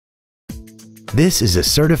This is a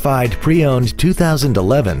certified pre-owned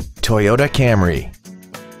 2011 Toyota Camry.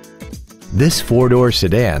 This four-door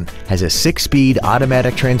sedan has a 6-speed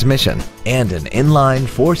automatic transmission and an inline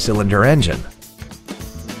 4-cylinder engine.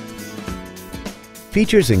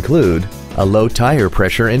 Features include a low tire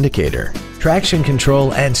pressure indicator, traction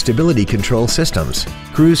control and stability control systems,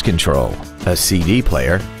 cruise control, a CD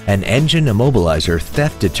player, an engine immobilizer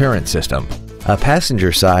theft deterrent system, a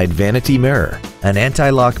passenger side vanity mirror, an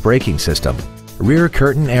anti-lock braking system, rear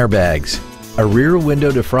curtain airbags, a rear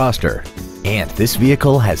window defroster, and this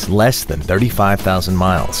vehicle has less than 35,000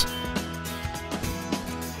 miles.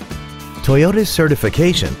 Toyota's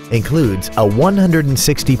certification includes a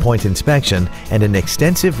 160-point inspection and an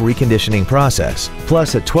extensive reconditioning process,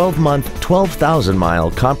 plus a 12-month,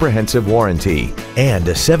 12,000-mile comprehensive warranty and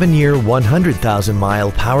a 7-year,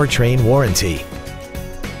 100,000-mile powertrain warranty.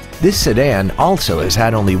 This sedan also has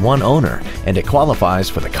had only one owner and it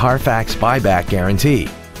qualifies for the Carfax buyback guarantee.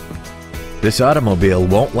 This automobile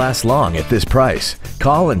won't last long at this price.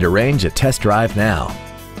 Call and arrange a test drive now.